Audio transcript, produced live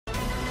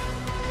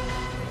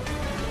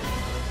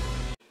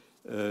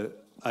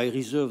I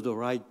reserve the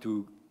right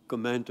to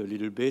comment a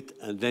little bit,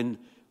 and then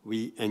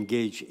we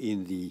engage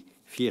in the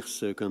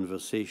fierce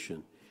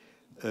conversation.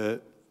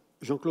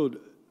 Jean-Claude,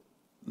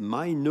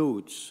 my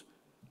notes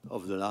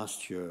of the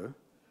last year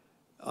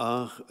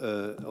are,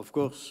 of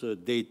course,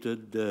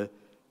 dated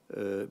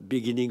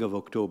beginning of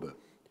October.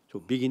 So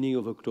beginning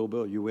of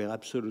October, you were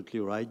absolutely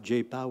right.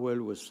 Jay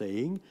Powell was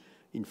saying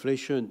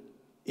inflation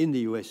in the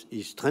US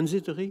is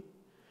transitory,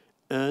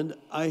 and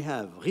I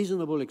have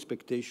reasonable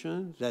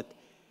expectation that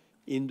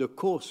in the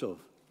course of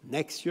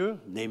next year,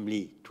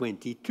 namely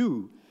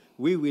 22,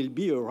 we will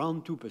be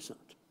around 2%.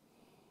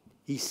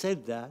 He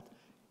said that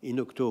in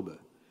October.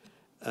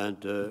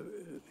 And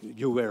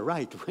you were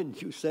right when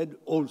you said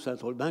all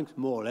central banks,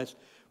 more or less,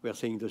 were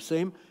saying the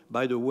same.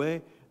 By the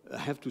way, I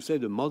have to say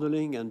the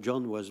modeling, and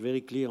John was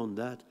very clear on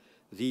that,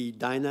 the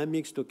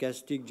dynamic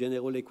stochastic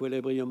general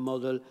equilibrium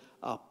model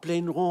are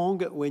plain wrong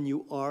when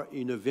you are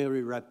in a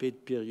very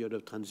rapid period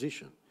of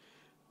transition.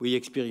 We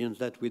experienced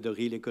that with the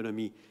real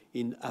economy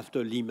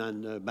after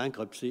Lehman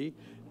bankruptcy,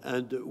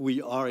 and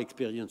we are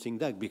experiencing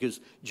that because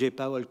Jay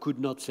Powell could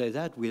not say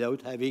that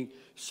without having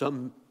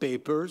some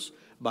papers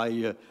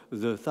by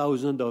the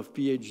thousands of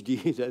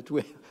PhD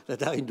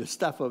that are in the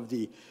staff of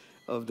the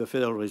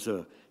Federal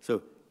Reserve.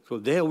 So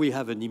there we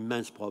have an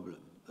immense problem,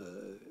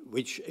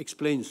 which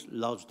explains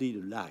largely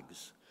the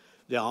lags.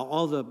 There are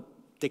other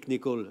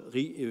technical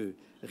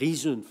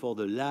reasons for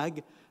the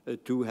lag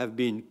to have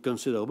been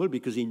considerable,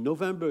 because in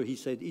November he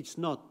said it's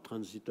not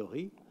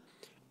transitory,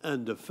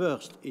 and the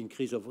first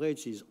increase of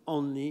rates is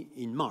only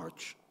in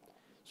March.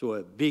 So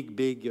a big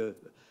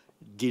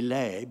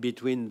delay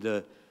between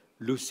the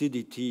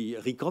lucidity,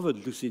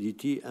 recovered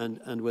lucidity,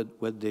 and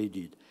what they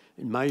did.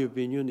 In my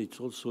opinion, it's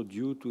also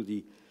due to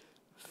the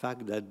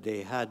fact that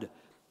they had,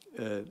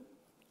 I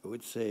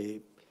would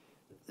say,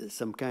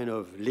 some kind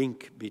of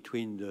link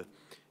between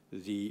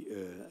the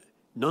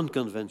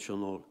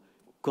non-conventional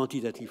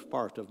quantitative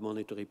part of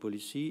monetary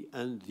policy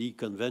and the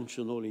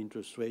conventional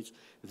interest rates.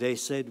 They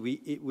said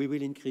we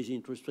will increase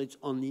interest rates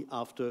only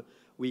after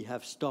we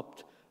have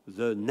stopped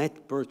the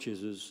net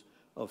purchases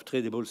of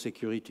tradable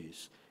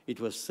securities. It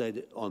was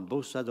said on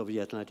both sides of the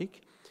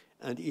Atlantic,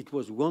 and it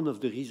was one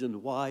of the reasons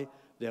why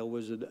there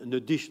was an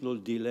additional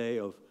delay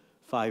of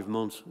 5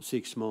 months,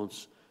 6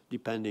 months,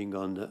 depending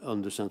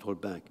on the central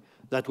bank.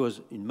 That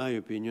was, in my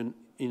opinion,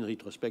 in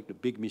retrospect, a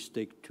big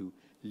mistake to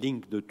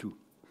link the two.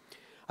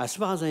 As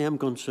far as I am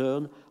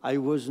concerned, I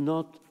was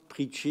not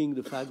preaching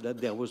the fact that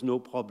there was no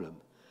problem.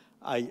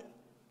 I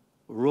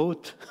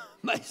wrote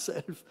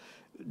myself,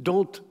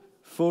 don't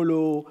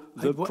follow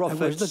the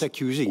prophets. I was not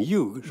accusing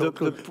you,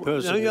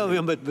 personally.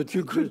 No, but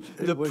you could.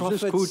 I was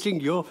just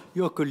quoting your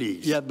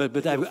colleagues. Yeah,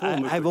 but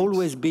I've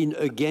always been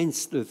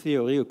against the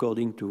theory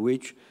according to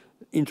which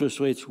interest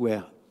rates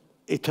were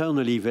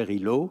eternally very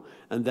low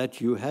and that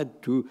you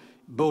had to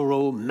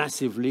borrow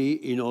massively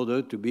in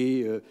order to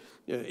be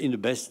in the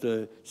best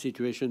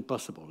situation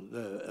possible.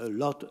 A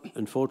lot,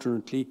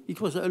 unfortunately, it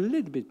was a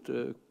little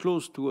bit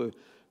close to a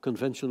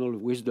conventional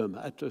wisdom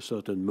at a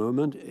certain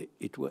moment.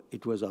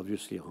 It was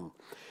obviously wrong.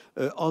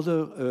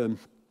 Other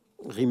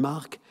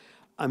remark,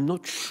 I'm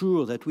not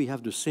sure that we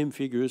have the same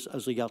figures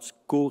as regards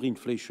core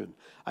inflation.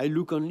 I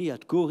look only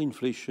at core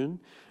inflation,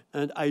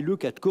 and I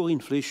look at core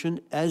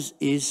inflation as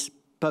is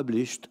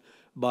published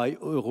by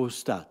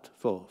Eurostat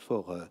for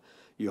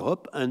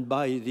Europe and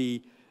by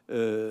the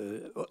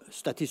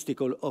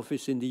statistical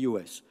office in the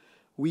US.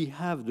 We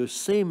have the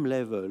same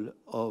level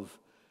of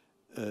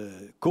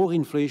core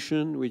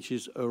inflation, which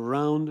is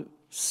around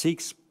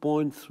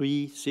 6.3,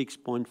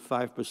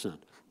 6.5%.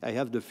 I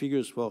have the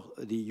figures for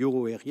the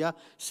euro area,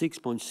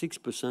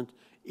 6.6%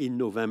 in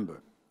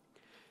November.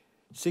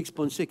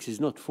 6.6 is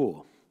not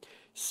 4.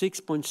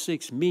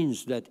 6.6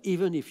 means that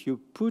even if you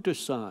put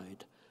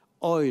aside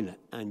oil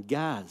and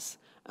gas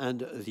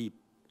and the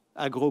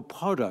agro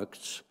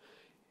products,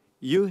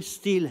 you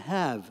still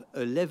have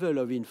a level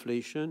of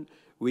inflation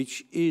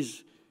which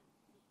is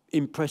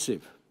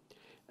impressive.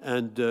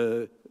 And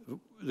the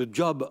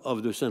job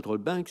of the central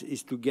banks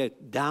is to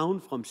get down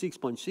from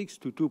 6.6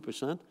 to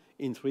 2%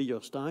 in 3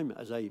 years' time,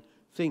 as I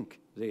think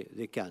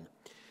they can.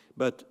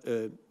 But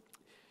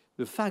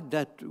the fact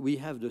that we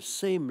have the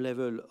same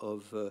level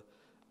of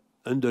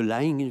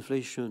underlying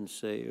inflation,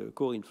 say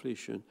core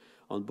inflation,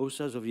 on both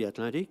sides of the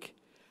Atlantic,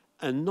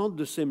 and not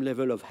the same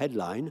level of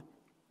headline,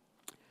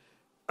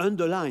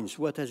 underlines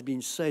what has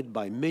been said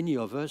by many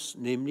of us,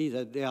 namely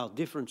that there are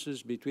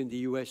differences between the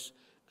US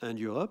and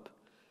Europe,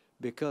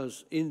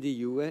 because in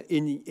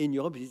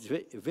Europe it's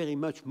very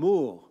much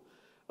more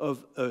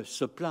of a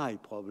supply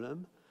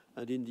problem,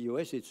 and in the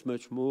US it's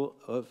much more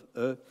of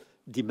a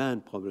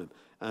demand problem.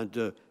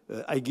 And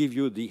I give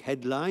you the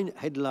headline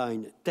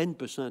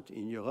 10%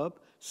 in Europe,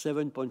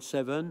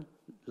 7.7,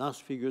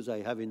 last figures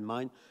I have in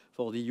mind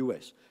for the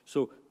US.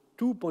 So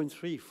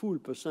 2.3 full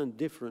 %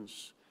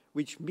 difference,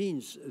 which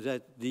means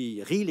that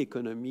the real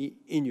economy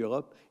in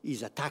Europe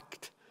is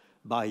attacked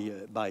by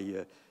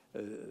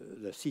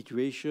the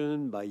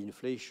situation, by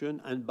inflation,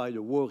 and by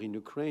the war in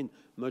Ukraine,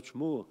 much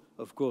more,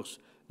 of course,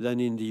 than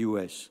in the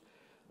US.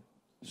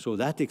 So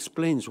that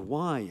explains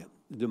why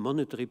the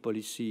monetary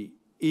policy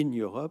in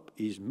Europe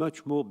is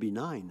much more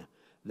benign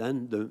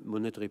than the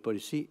monetary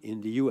policy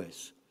in the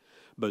US.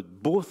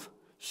 But both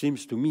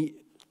seems to me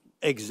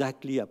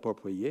exactly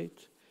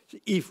appropriate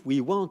if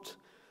we want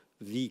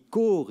the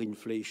core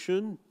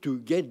inflation to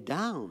get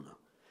down.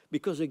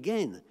 Because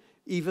again,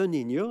 even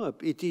in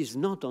Europe, it is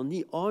not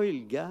only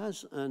oil,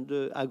 gas, and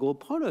agro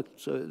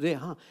products.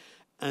 I'm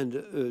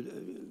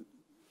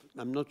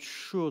not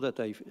sure that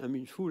I'm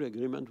in full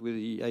agreement with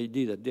the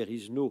idea that there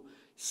is no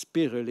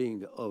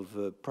spiraling of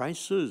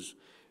prices.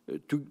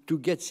 To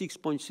get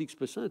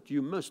 6.6%,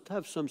 you must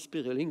have some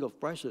spiraling of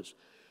prices.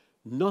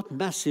 Not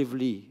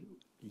massively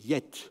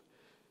yet,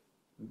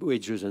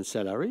 wages and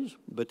salaries,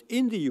 but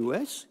in the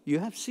US, you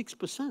have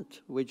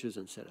 6% wages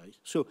and salaries.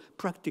 So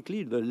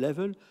practically the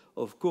level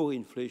of core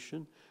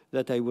inflation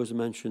that I was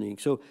mentioning.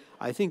 So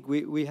I think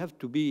we have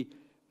to be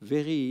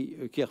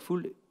very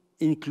careful,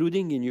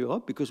 including in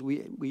Europe, because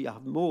we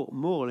have more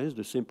or less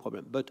the same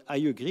problem. But I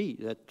agree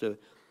that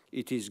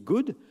it is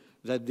good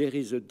that there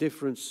is a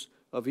difference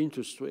of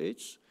interest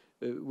rates,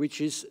 which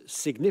is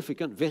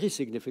significant, very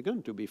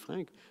significant, to be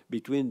frank,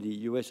 between the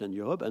US and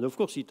Europe. And of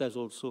course, it has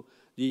also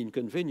the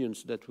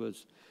inconvenience that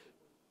was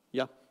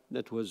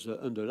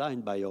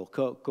underlined by our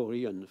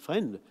Korean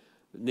friend,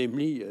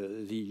 namely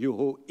the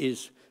euro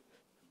is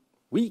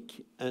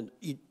weak and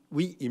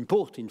we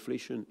import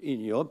inflation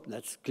in Europe,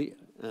 that's clear,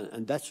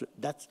 and that's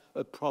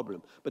a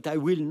problem. But I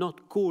will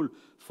not call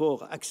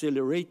for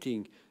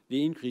accelerating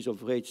the increase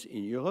of rates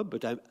in Europe,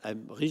 but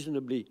I'm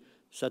reasonably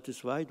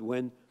satisfied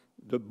when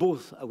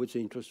both, I would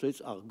say, interest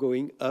rates are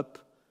going up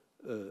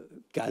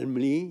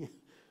calmly,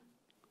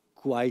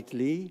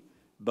 quietly,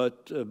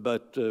 but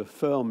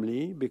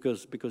firmly,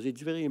 because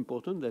it's very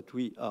important that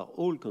we are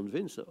all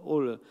convinced,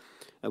 all,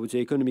 I would say,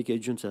 economic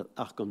agents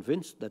are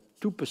convinced that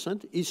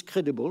 2% is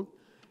credible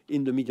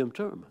in the medium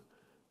term,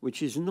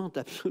 which is not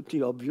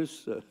absolutely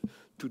obvious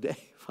today,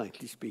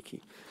 frankly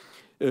speaking.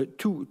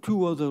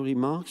 Two other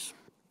remarks.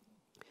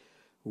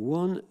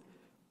 One,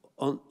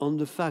 on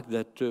the fact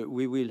that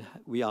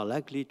we are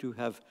likely to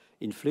have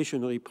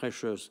inflationary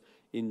pressures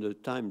in the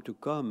time to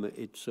come.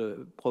 It's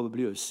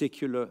probably of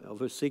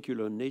a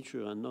secular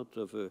nature and not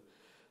of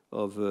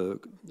a,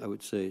 I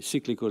would say,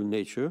 cyclical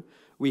nature.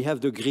 We have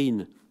the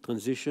green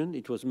transition.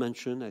 It was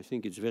mentioned. I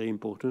think it's very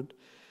important.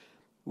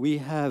 We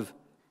have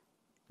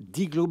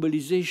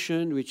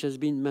deglobalization, which has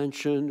been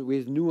mentioned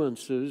with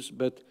nuances,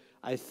 but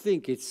I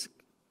think it's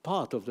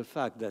part of the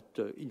fact that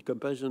in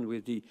comparison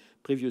with the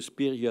previous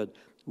period,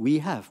 we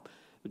have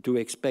to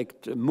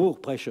expect more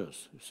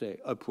pressures, say,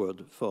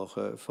 upward for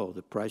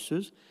the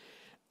prices.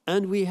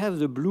 And we have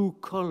the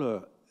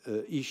blue-collar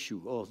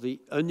issue, or the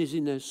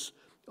uneasiness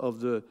of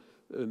the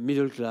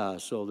middle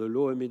class or the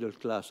lower middle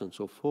class and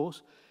so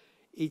forth.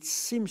 It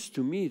seems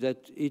to me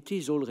that it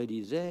is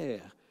already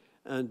there.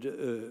 And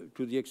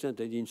to the extent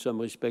that in some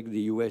respect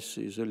the US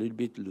is a little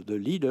bit the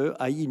leader,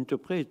 I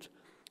interpret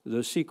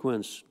the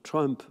sequence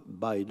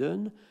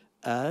Trump-Biden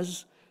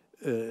as,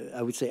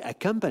 I would say,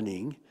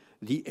 accompanying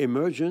the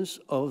emergence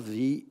of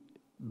the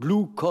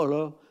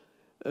blue-collar,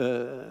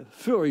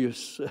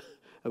 furious,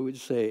 I would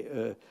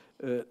say,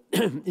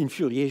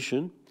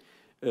 infuriation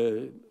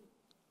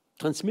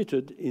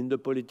transmitted in the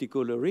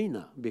political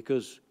arena,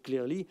 because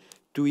clearly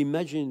to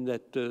imagine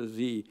that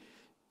the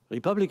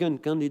Republican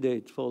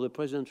candidate for the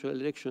presidential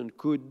election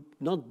could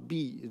not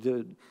be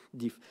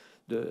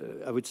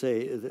I would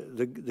say,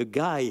 the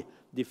guy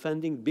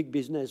defending big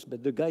business,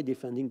 but the guy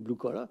defending blue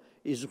collar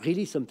is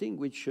really something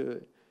which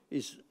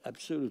is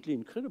absolutely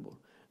incredible.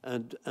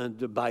 And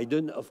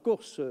Biden, of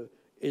course,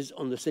 is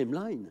on the same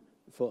line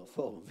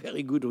for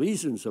very good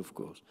reasons, of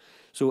course.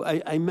 So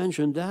I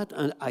mentioned that,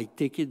 and I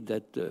take it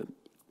that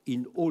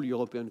in all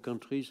European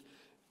countries,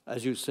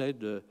 as you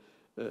said,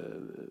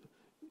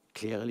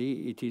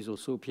 clearly it is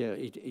also, Pierre,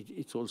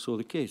 it's also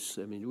the case.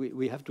 I mean,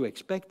 we have to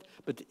expect,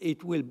 but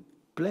it will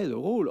play the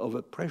role of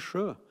a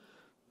pressure,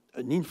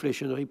 an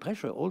inflationary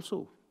pressure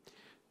also,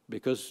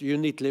 because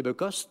unit labor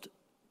costs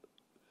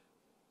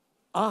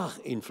are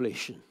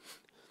inflation,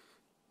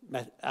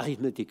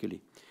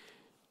 arithmetically.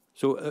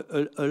 So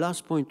a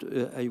last point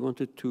I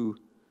wanted to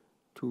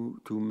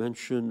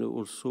mention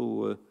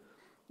also,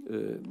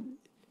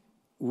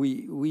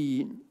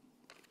 we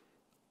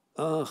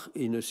are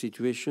in a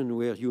situation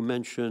where you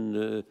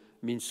mentioned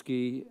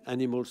Minsky,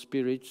 animal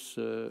spirits.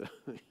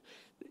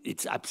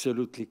 It's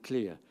absolutely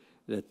clear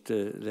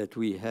that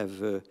we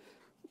have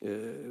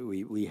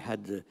we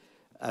had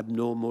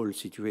abnormal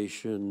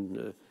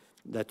situation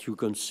that you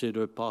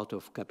consider part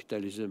of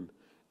capitalism,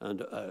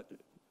 and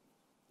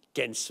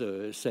Keynes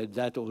said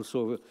that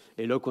also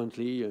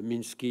eloquently,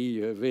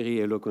 Minsky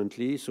very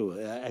eloquently. So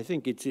I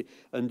think it's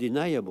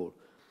undeniable.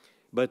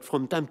 But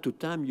from time to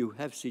time, you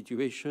have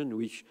situation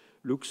which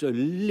looks a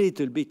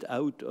little bit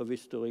out of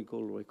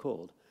historical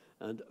record,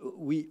 and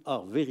we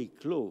are very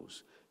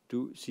close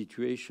to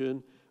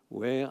situation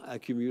where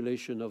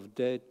accumulation of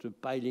debt,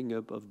 piling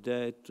up of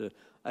debt,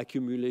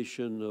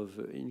 accumulation of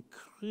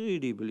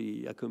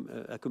incredibly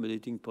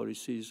accommodating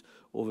policies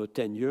over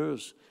 10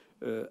 years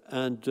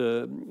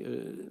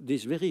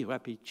This very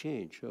rapid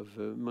change of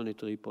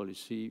monetary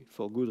policy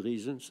for good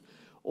reasons,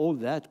 all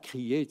that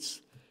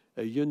creates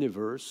a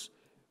universe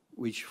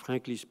which,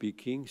 frankly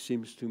speaking,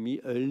 seems to me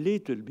a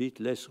little bit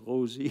less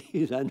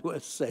rosy than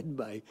was said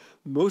by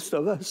most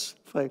of us,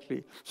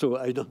 frankly. So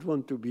I don't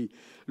want to be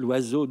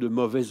l'oiseau de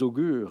mauvais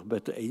augure,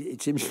 but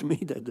it seems to me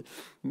that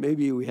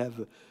maybe we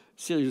have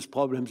serious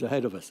problems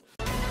ahead of us.